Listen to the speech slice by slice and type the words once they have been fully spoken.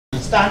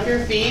Stop your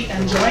feet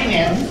and join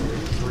in.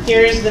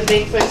 Here's the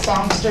Bigfoot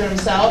songster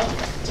himself,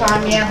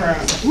 Tom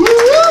Yamarone.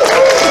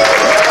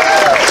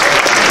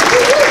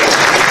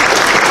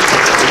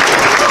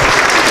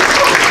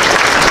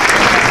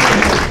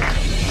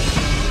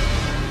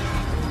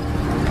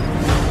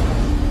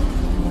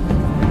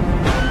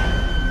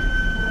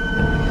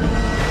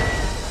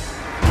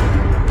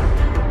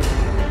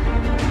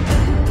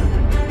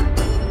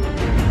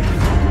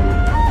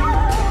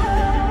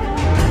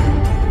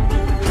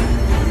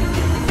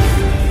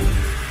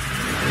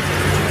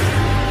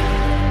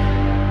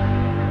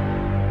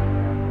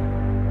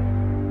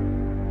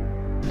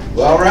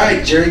 Well, all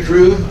right, Jerry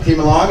Crew came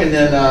along, and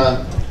then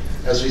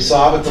as we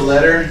saw with the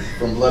letter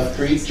from Bluff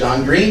Creek,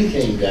 John Green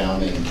came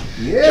down. And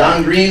yeah.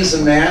 John Green's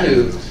the man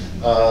who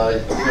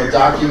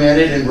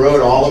documented and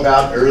wrote all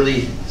about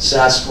early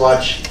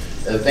Sasquatch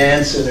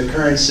events and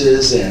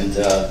occurrences, and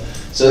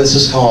so this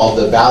is called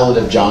the Ballad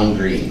of John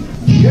Green.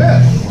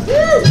 Yeah.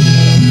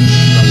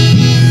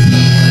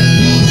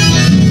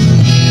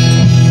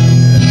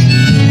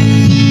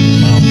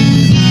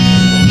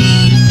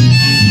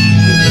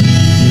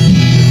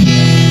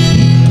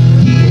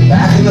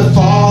 Back in the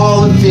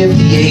fall of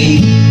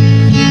 '58,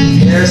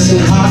 Patterson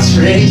Hot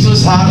Springs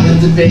was hot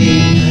with debate.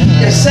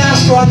 Yeah,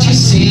 Sasquatch, you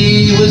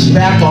see, was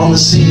back on the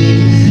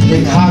scene.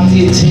 It caught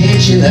the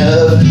attention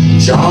of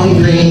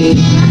John Green.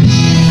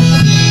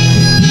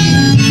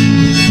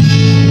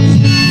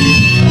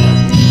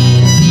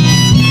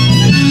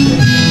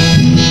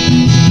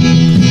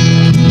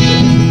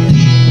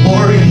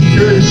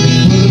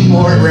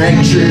 More it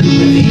rang true.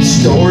 With each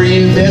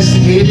story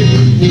investigated,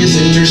 his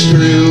interest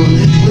grew.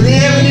 When the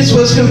evidence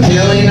was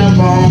compelling up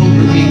on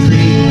Ruby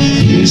Creek,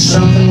 he knew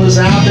something was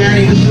out there and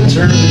he was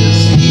determined to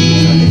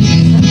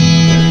see.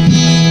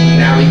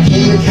 Now he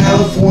came to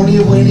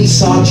California when he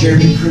saw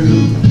Jerry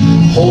Crew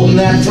holding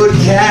that foot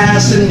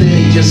cast, and then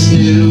he just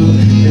knew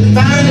that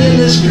finding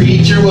this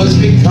creature was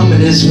becoming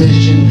his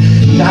mission.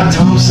 Got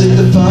Tom Slick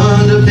to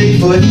fund a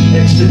Bigfoot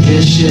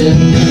expedition.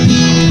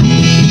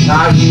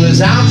 Now he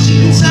was out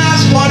seeking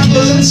Sasquatch,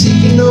 wasn't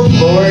seeking no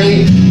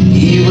glory.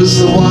 He was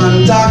the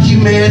one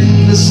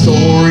documenting the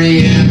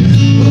story, and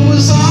who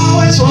was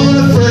always one of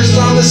the first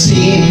on the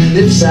scene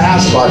if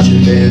Sasquatch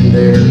had been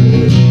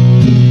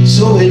there.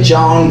 So had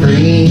John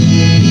Green.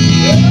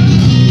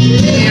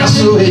 Yeah,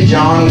 so had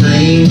John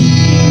Green.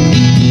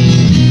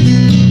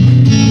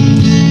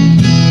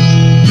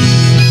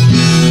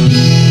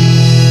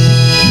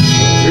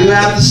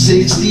 Throughout the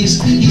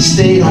 '60s, he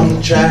stayed on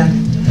the track,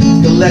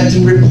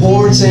 collecting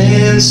reports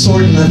and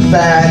sorting the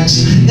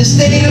facts. His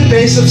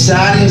database of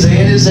sightings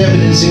and his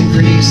evidence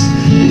increased,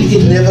 but he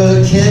could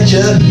never catch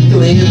a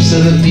glimpse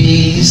of the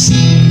beast.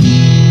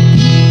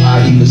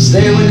 He was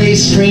there when they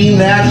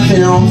screened that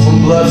film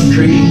from Bluff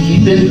Creek.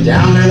 He'd been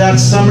down there that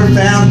summer,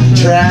 found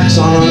tracks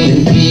on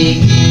Onion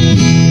Peak.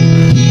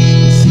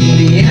 See,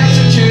 the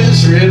answer to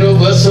this riddle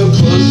was so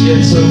close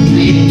yet so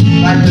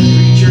fleeting. Like the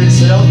creature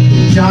itself,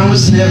 John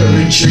was never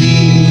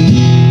retrieved.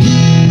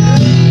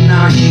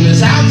 Now he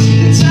was out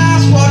seeking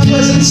Sasquatch,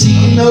 wasn't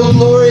seeking no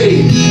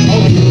glory.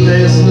 Only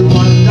there's the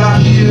one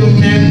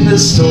documenting the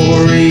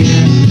story.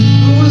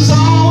 Who was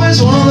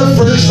always one of the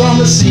first on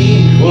the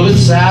scene. Well, if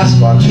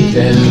Sasquatch had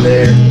been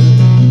there,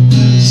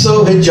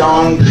 so had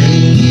John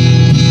Green.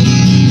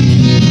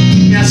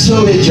 Yeah,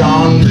 so had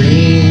John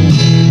Green.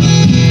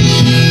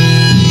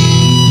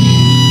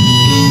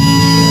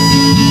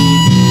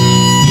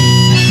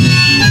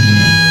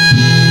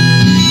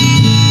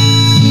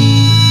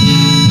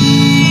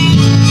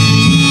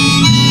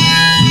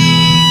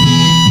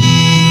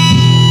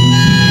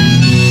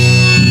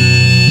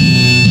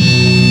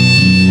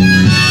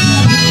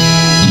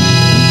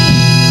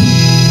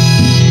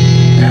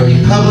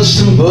 Published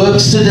some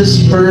books to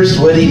disperse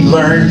what he'd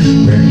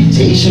learned,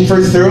 reputation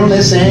for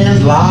thoroughness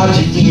and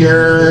logic he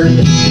earned.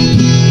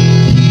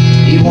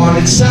 He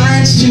wanted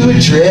science to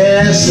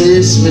address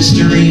this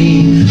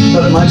mystery,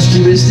 but much to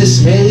his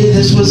dismay,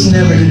 this was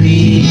never to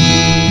be.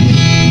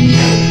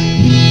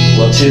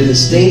 Well, to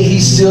this day,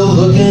 he's still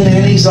looking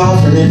and he's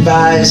offering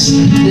advice.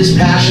 His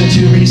passion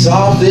to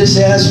resolve this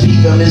has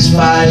become his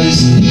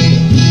vice.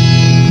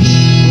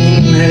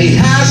 And he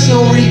has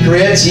no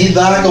regrets, he'd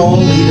like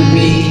only to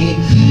be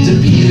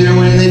there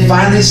when they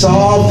finally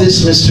solve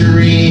this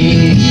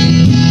mystery.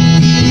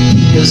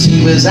 Cause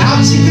he was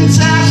out seeking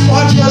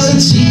Sasquatch,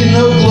 wasn't seeking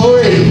no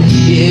glory.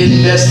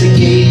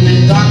 Investigating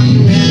and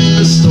documenting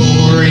the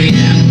story,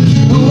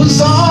 and who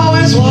was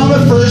always one of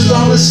the first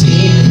on the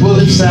scene. Well,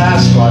 if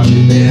Sasquatch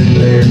had been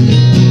there,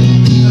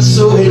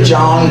 so had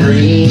John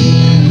Green.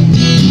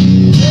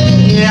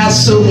 Yeah,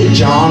 so had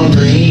John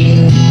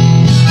Green.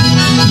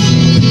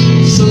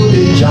 So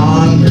did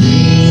John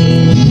Green.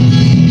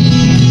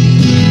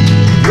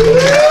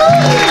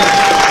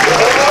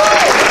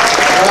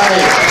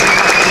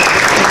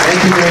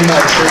 Thank you very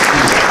much.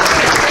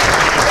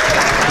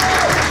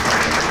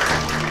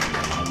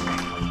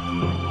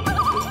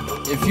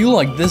 If you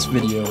like this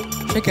video,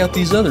 check out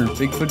these other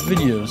Bigfoot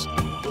videos.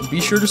 Be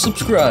sure to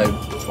subscribe.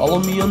 Follow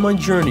me on my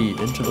journey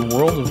into the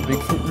world of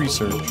Bigfoot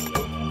research.